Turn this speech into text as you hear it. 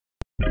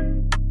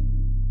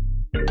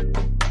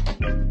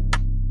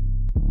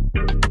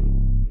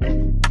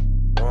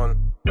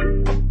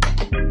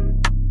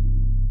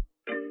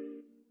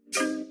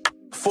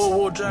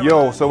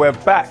Yo, so we're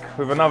back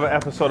with another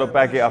episode of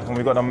Bag It Up, and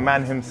we got the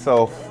man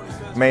himself,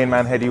 main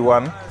man Headie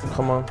 1.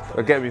 Come on.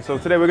 Get me. So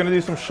today we're gonna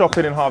do some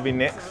shopping in Harvey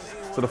Nicks.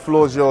 So the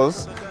floor's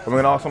yours, and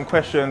we're gonna ask some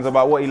questions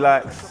about what he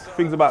likes,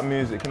 things about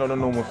music, you know, the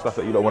normal stuff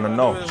that you don't want to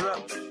know.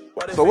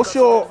 So what's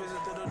your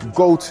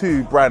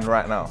go-to brand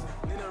right now?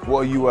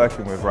 What are you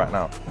working with right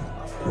now?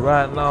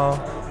 Right now,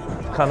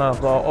 kind of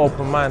got an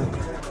open mind.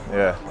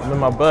 Yeah. I'm in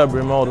my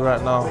Burberry mode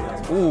right now.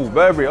 Ooh,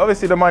 Burberry.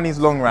 Obviously the money's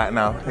long right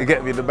now. You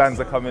get me, the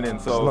bands are coming in,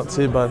 so. It's not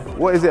too bad.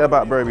 What is it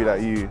about Burberry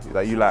that you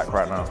like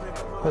right now?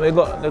 They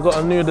got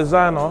a new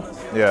designer.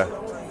 Yeah.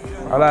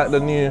 I like the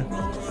new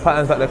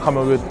patterns that they're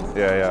coming with.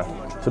 Yeah, yeah.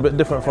 It's a bit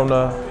different from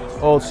the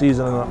old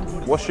season and that.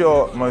 What's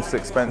your most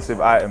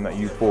expensive item that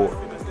you've bought,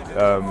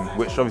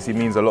 which obviously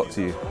means a lot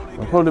to you?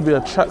 It'll probably be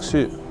a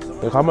tracksuit.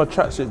 Like, I'm a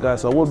tracksuit guy,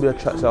 so I would be a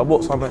tracksuit. I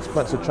bought some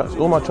expensive tracksuits.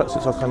 All my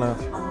tracksuits are kind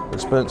of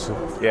expensive.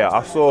 Yeah,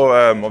 I saw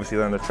obviously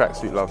then the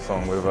Tracksuit Love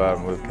song with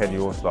Kenny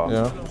Allstar.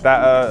 Yeah.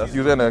 That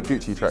you was in a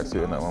Gucci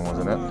tracksuit in that one,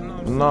 wasn't it?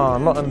 Nah,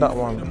 not in that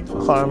one.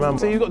 I can't remember.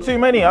 So you got too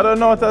many. I don't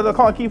know. I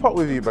can't keep up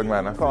with you, big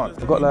man. I can't.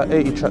 I've got like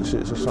 80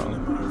 tracksuits or something.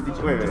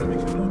 Wait.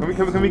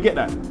 Can we get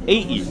that?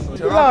 80.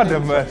 Lord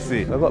have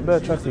mercy. I've got bare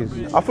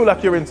trackies. I feel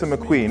like you're into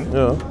McQueen.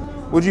 Yeah.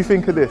 What do you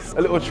think of this? A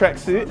little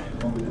tracksuit?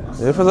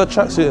 Yeah, if it's a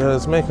tracksuit,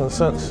 it's making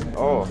sense.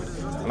 Oh,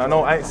 and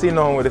I ain't seen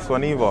no one with this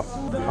one either.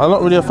 I'm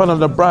not really a fan of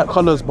the bright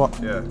colours, but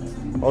yeah,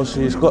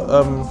 obviously it's got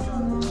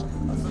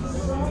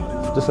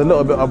just a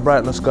little bit of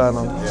brightness going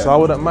on. Yeah. So I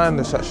wouldn't mind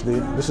this actually.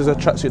 This is a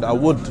tracksuit that I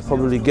would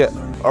probably get.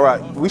 All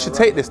right, we should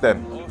take this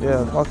then.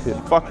 Yeah, fuck it.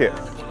 Fuck it.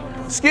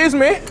 Excuse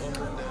me?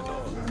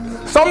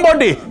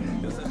 Somebody!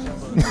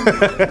 So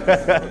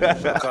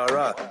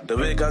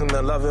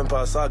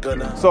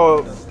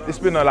it's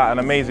been an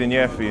amazing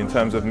year for you in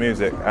terms of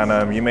music,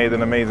 and you made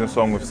an amazing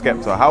song with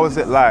Skepta. How was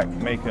it like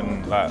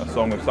making a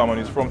song with someone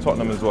who's from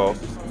Tottenham as well,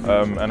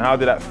 and how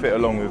did that fit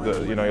along with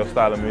your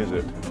style of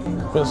music?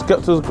 I think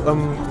Skepta's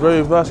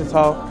very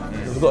versatile.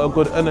 He's got a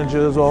good energy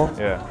as well.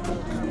 Yeah.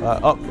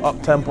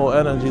 Up tempo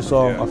energy,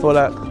 so yeah. I feel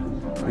like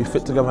we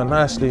fit together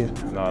nicely.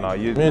 No,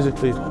 you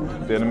musically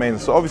doing amazing.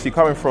 So obviously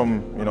coming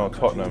from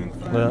Tottenham,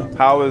 yeah.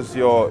 How has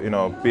your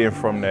being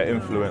from there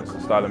influenced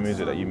the style of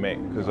music that you make?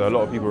 Because a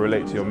lot of people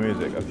relate to your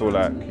music. I feel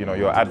like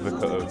you're an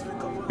advocate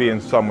of being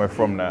somewhere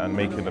from there and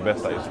making the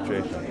best out of your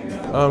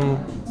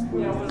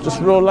situation. Just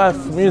real life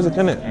music,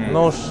 innit?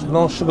 No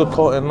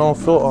sugarcoating, no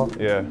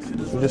filter. Yeah.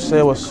 You just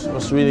say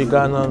what's really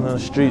going on in the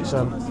streets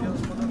and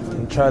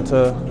try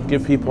to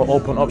give people an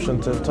open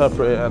option to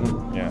interpret it and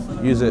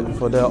use it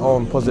for their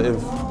own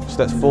positive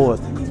steps forward.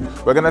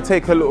 We're going to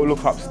take a little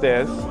look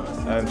upstairs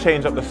and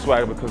change up the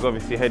swag because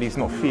obviously Headie's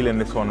not feeling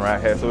this one right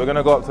here. So we're going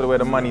to go up to where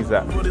the money's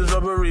at.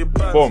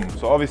 Boom.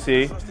 So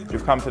obviously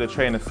we've come to the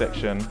trainer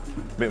section,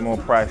 a bit more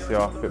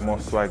pricier, a bit more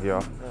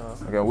swaggier.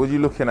 Okay, what are you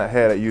looking at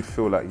here that you'd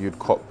feel like you'd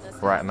cop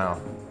right now?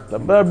 The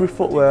Burberry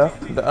footwear,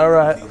 they're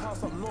alright.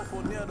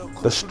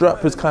 The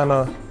strap is kind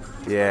of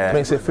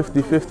makes it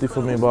 50-50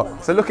 for me,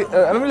 but so look at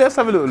let's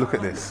have a little look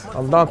at this.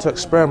 I'm down to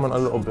experiment a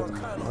little bit.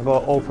 I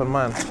got an open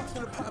mind.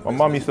 My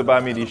mum used to buy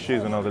me these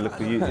shoes when I was a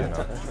little youth,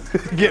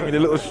 Get me the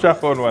little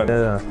strap-on ones.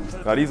 Yeah.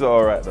 Now these are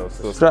alright though.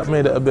 So strap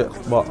made it a bit,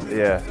 but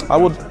yeah.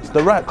 It's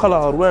the right colour,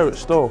 I'd wear it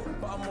still.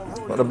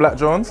 Not the black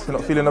Johns? You're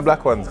not feeling the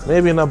black ones?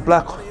 Maybe in the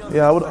black.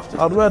 Yeah,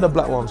 I'd wear the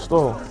black ones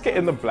still. Get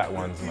in the black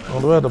ones, man.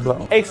 I'd wear the black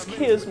ones.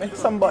 Excuse me,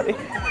 somebody.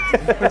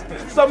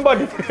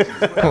 Somebody.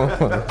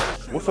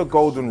 What's a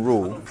golden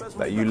rule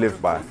that you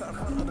live by?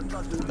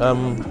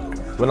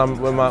 When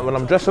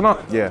I'm dressing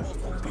up? Yeah.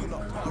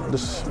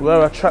 Just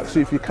wear a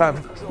tracksuit if you can.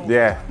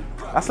 Yeah.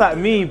 That's like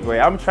me, boy.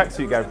 I'm a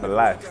tracksuit guy for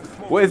life.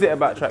 What is it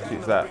about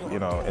tracksuits that,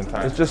 in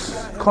time? It's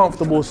just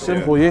comfortable,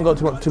 simple. Yeah. You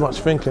ain't got too much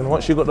thinking.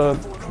 Once you got the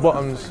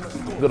bottoms,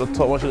 you got the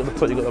top. Once you got the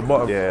top, you got the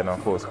bottom. Yeah, no,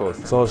 of course.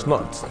 So it's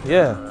not,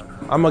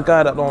 I'm a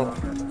guy that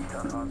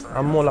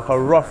I'm more like a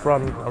rough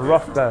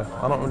guy.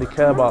 I don't really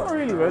care about. Not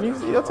really, man.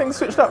 Your thing's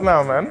switched up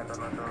now, man.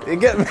 You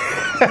get me?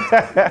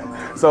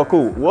 So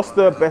cool. What's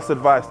the best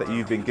advice that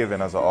you've been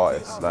given as an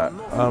artist? Like,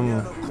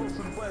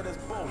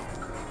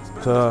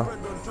 to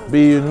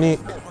be unique.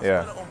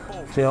 Yeah.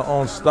 To your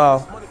own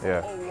style.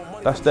 Yeah.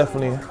 That's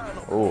definitely.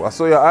 Oh, I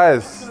saw your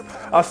eyes.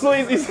 I saw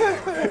you.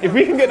 If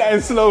we can get that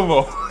in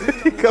slow-mo.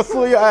 I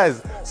saw your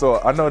eyes.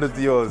 So I know the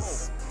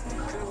Dior's.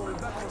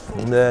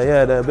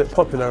 Yeah, they're a bit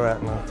popular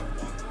right now.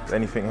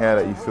 Anything here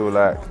that you feel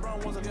like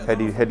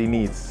Headie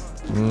needs?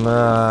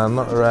 Nah,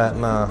 not right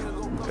now.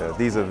 Yeah,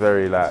 these are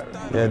very like.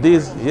 Yeah,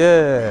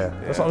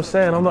 that's what I'm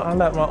saying. I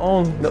like my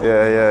own.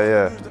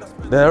 Yeah.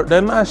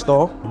 They're nice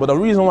though, but the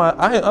reason why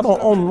I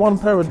don't own one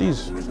pair of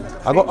these.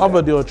 I got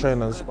other Dior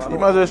trainers. You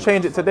might as well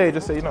change it today,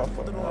 just so you know.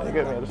 You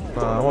get me?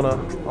 Nah, I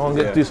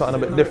wanna do something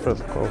a bit different.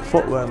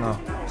 Footwear now.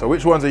 So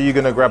which ones are you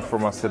gonna grab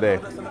from us today?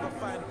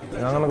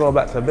 Yeah, I'm gonna go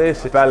back to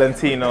basics.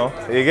 Valentino.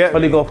 You get me?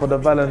 Probably go for the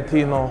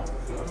Valentino.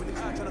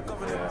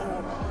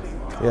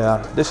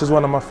 Yeah, this is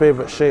one of my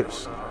favourite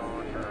shapes.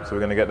 So we're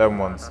gonna get them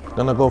ones.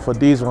 Gonna go for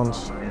these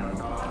ones.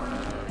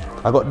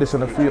 I got this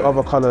in a few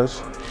other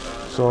colours.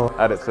 So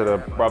add it to the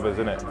brothers,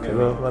 innit?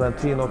 The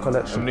Valentino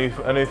collection.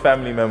 A new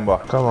family member.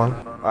 Come on.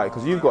 Alright,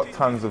 because you've got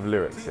tons of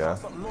lyrics, yeah?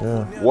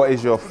 Yeah. What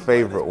is your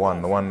favourite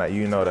one? The one that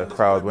you know the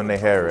crowd, when they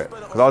hear it?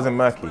 Because I was in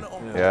Murky,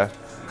 yeah?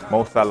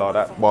 Mo Salah,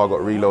 that bar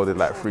got reloaded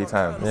like 3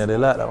 times. Yeah, they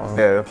like that one.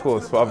 Yeah, of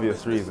course, for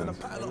obvious reasons.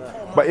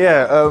 But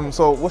yeah,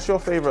 so what's your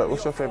favourite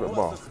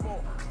bar?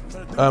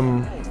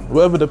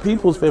 Whatever the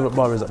people's favourite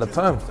bar is at the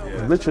time.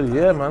 Yeah. Literally,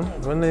 yeah, man.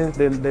 When they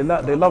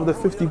love the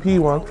 50p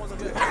one.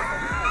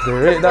 They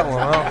rate that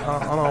one.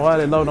 I don't know why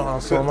they love that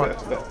one so much.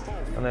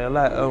 And they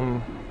like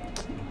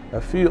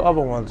a few other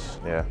ones.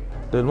 Yeah.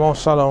 The Mo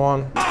Salah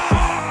one.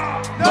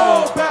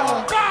 No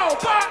better.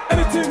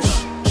 Anything.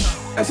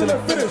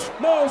 Excellent finish.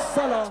 Mo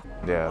Salah.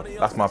 Yeah,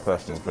 that's my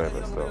personal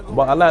favourite still.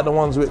 But I like the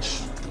ones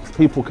which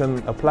people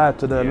can apply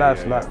to their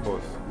lives.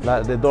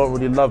 Like they don't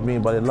really love me,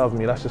 but they love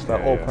me. That's just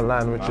like open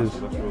line, which is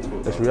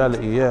it's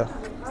reality. Yeah.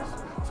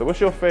 So what's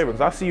your favourite?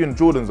 Because I see you in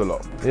Jordans a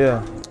lot.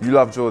 Yeah. You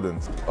love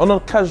Jordans. On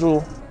a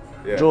casual.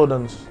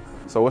 Jordans.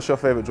 So what's your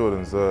favourite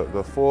Jordans?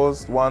 The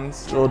 4s,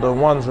 1s? Jordan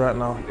 1s right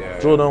now.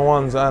 Jordan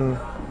 1s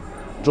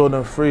and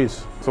Jordan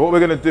 3s. So what we're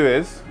going to do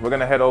is, we're going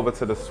to head over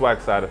to the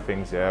swag side of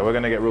things, yeah? We're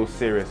going to get real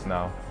serious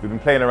now. We've been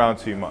playing around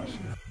too much.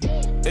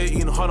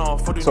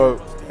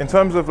 So in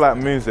terms of like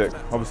music,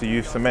 obviously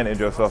you've cemented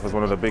yourself as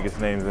one of the biggest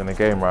names in the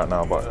game right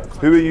now, but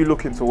who are you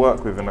looking to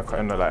work with in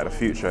the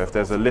future? If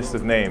there's a list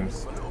of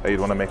names that you'd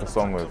want to make a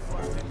song with?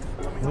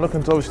 I'm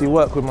looking to obviously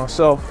work with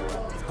myself.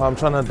 I'm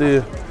trying to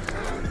do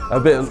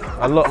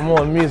a lot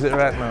more music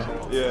right now.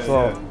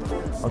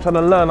 I'm trying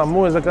to learn. I'm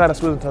always a guy that's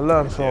willing to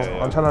learn, so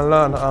I'm trying to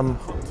learn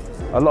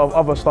a lot of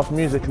other stuff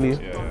musically.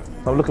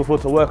 I'm looking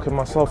forward to working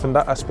myself in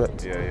that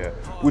aspect.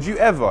 Would you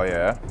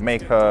ever,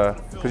 make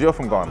because you're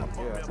from Ghana,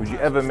 would you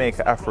ever make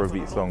an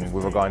Afrobeat song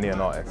with a Ghanaian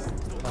artist?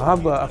 I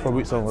have got an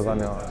Afrobeat song with a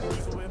Ghanaian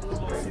artist.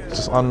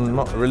 It's just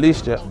not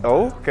released yet.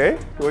 Oh, okay.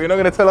 Well, you're not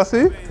going to tell us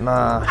who?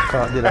 Nah, I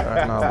can't do that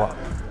right now, but.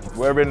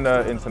 We're in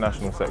the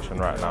international section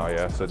right now,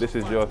 yeah? So this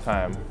is your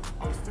time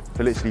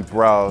to literally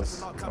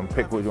browse and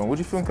pick what you want. What do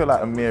you think of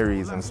like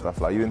Amiris and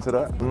stuff? Like, you into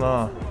that?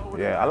 No.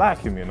 Yeah, I like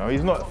him, you know?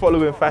 He's not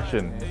following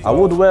fashion. So. I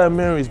would wear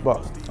Amiris,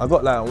 but I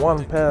got like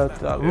one pair.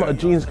 I'm not a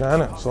jeans guy,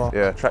 innit? So.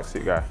 Yeah,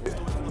 tracksuit guy.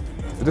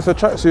 Is this a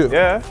tracksuit?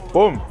 Yeah,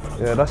 boom.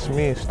 Yeah, that's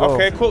me still.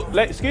 Okay, cool.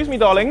 Excuse me,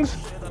 darlings.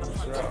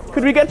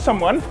 Could we get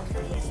someone?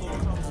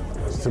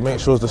 To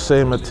make sure it's the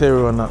same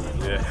material and that.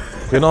 Yeah.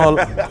 You know,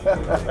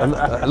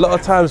 a lot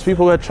of times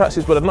people wear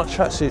tracksuits, but they're not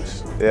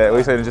tracksuits. Yeah, what are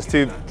you saying? They're just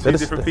two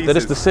different pieces? They're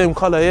just the same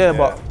colour, yeah,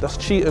 but that's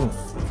cheating.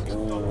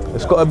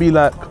 It's got to be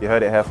like... You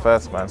heard it here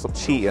first, man. Stop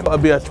cheating. It's got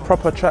to be a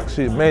proper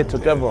tracksuit made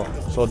together.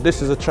 So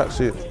this is a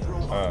tracksuit.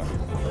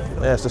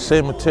 Yeah, it's the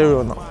same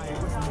material now.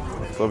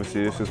 So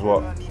obviously this is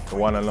what the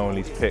one and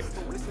only's picked.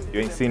 You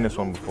ain't seen this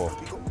one before.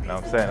 You know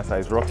what I'm saying? That's how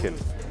he's rocking.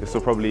 This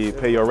will probably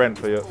pay your rent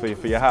for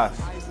your house.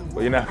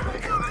 But you know.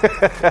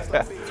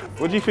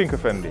 What do you think of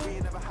Fendi?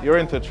 You're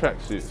into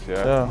tracksuits,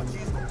 yeah? Yeah.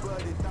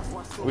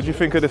 What do you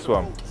think of this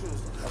one?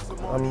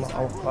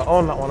 I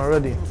own that one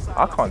already.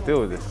 I can't deal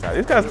with this guy.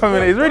 This guy's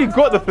coming in, he's already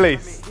got the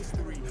place.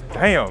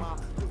 Damn.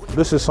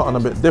 This is something a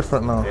bit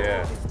different now.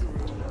 Yeah.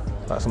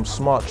 Like some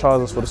smart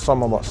trousers for the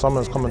summer, but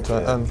summer's coming to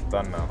an end. It's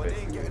done now,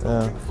 basically.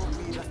 Yeah.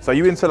 So are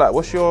you into like,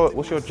 what's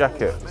your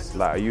jackets?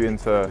 Like, are you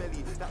into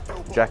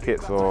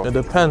jackets or? It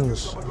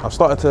depends. I've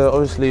started to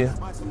obviously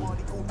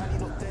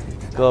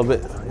go a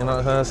bit, you know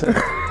what I'm saying?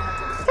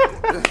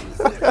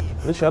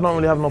 Literally, I don't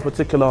really have no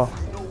particular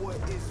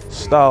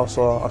style,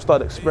 so I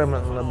started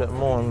experimenting a bit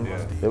more. And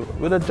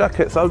with the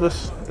jackets, I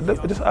just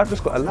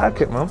gotta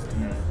like it, man.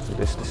 So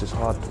this is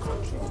hard.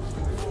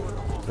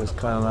 It's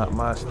kind of like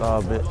my style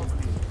a bit.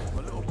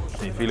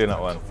 Are you feeling that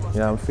one?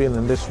 Yeah, I'm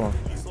feeling this one.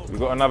 We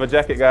got another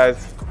jacket,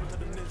 guys.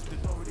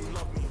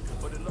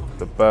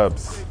 The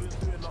Burbs.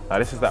 Now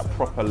this is that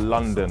proper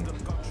London.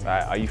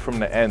 Like, are you from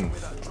the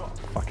ends?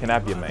 Fucking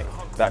have you, mate.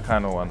 That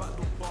kind of one.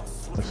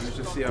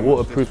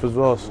 Waterproof as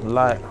well, it's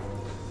light.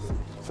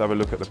 Let's have a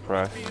look at the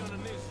price.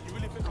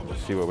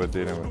 Let's see what we're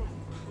dealing with.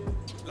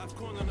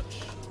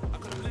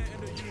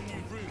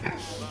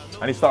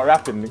 I need to start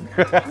rapping.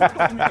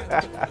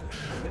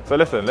 So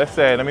listen,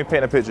 let me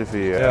paint a picture for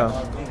you.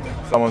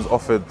 Yeah. Someone's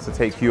offered to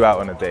take you out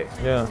on a date.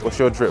 Yeah. What's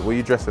your drip? What are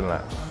you dressing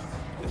like?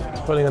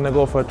 Probably gonna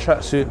go for a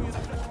tracksuit.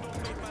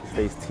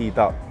 Face teed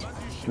up.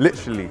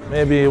 Literally.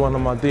 Maybe one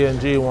of my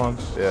D&G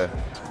ones. Yeah.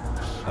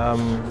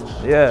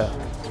 Yeah.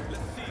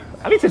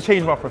 I need to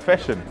change my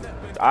profession.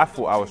 I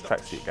thought I was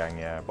tracksuit gang,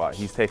 yeah, but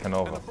he's taken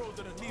over.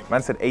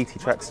 Man said 80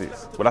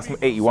 tracksuits. Well, that's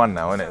 81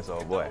 now, isn't it?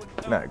 So, boy,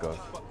 there it goes.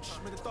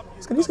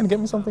 He's gonna get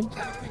me something.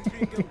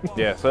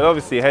 Yeah, so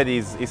obviously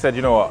he said,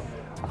 you know what?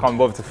 I can't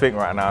bother to think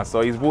right now. So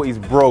he's brought his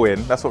bro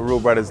in. That's what real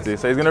brothers do.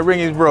 So he's gonna bring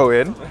his bro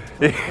in.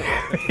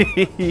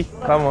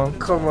 Come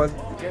on.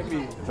 Get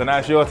me. So now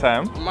it's your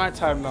time. My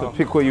time now. So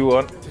pick what you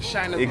want. To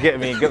shine. You get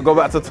me. Go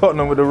back to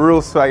Tottenham with the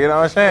real swag, you know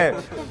what I'm saying?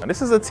 And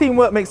this is a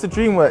teamwork makes the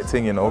dream work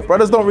thing, you know.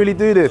 Brothers don't really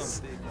do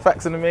this.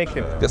 Facts in the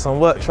making. Get some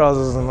work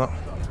trousers and that.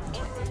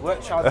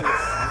 Work trousers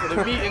for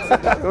the meetings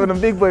and that. Going to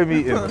big boy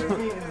meeting.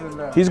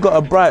 He's got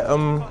a bright,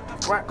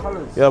 Bright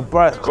colours. yeah,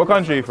 bright. What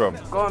country are you from?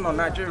 Ghana,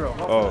 Nigeria.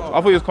 Oh,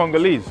 I thought he was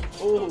Congolese.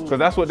 Because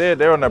that's what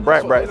they're on the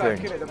bright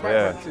thing.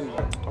 Yeah.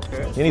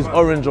 He needs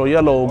orange or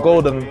yellow or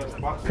gold and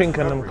pink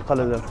and them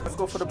colours. Let's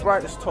go for the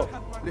brightest top.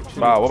 Literally.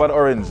 Wow, what about the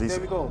orange? There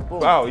we go. Boom.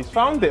 Wow, he's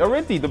found it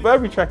already. The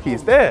Burberry trackie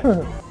is there.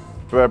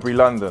 Burberry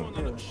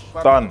London.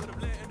 Done.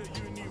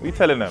 What are you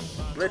telling them?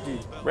 Ready.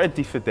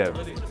 Ready for them.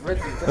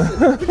 Ready.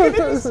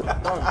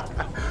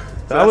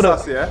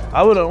 That's it.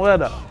 I wouldn't wear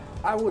that.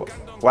 I would.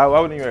 Why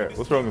wouldn't you wear it?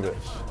 What's wrong with it?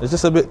 It's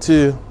just a bit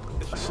too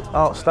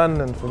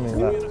outstanding for me.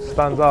 Like,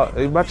 stands out.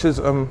 It matches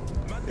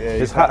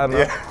his hat and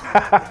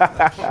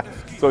that.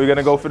 So we're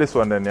gonna go for this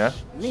one then, yeah?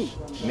 Neat.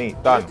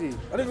 Neat. Done. Ready.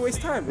 I didn't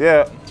waste time.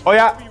 Yeah. Oh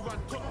yeah.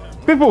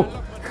 People.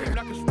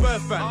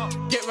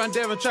 Get round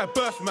there and try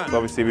birth, man. So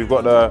obviously we've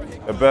got the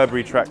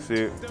Burberry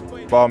tracksuit,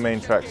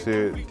 Balmain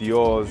tracksuit,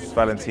 Dior's,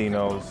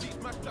 Valentino's.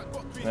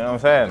 You know what I'm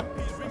saying?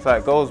 That's how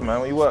it goes, man.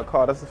 When you work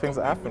hard, that's the things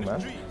that happen,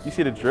 man. You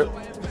see the drip,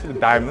 you see the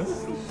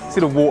diamonds, you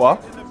see the water,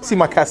 you see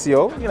my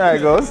Casio. You know how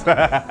it goes.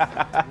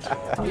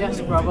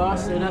 Yes, brother.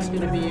 So that's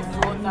going to be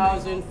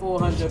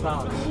 £4,400.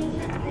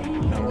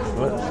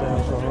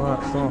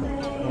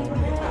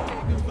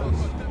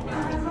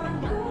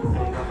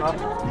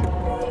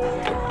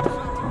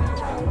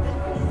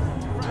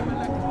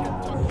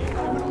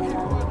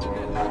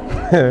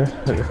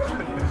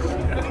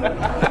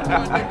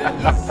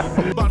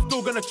 But I'm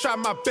still gonna try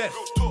my best.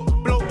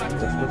 Blow back.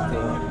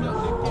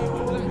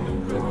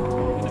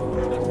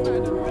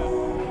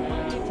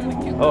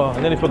 Oh,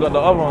 and then he forgot the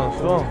other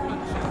ones.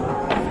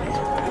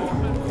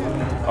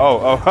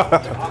 Oh.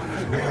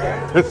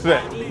 That's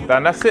it.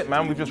 Dan, that's it,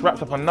 man. We've just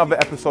wrapped up another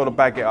episode of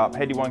Bag It Up.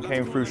 Headie one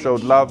came through,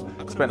 showed love,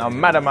 spent a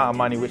mad amount of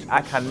money, which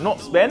I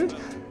cannot spend.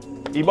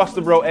 He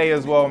busted bro A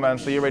as well, man,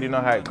 so you already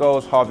know how it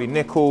goes. Harvey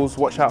Nichols,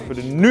 watch out for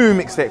the new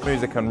mixtape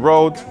Music and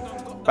Road.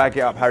 Bag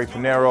It Up, Harry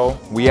Pinero.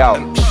 We out.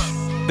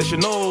 They should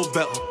know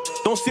better.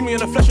 Don't see me in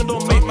the flesh and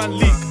don't make man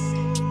leak.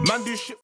 Man do shit.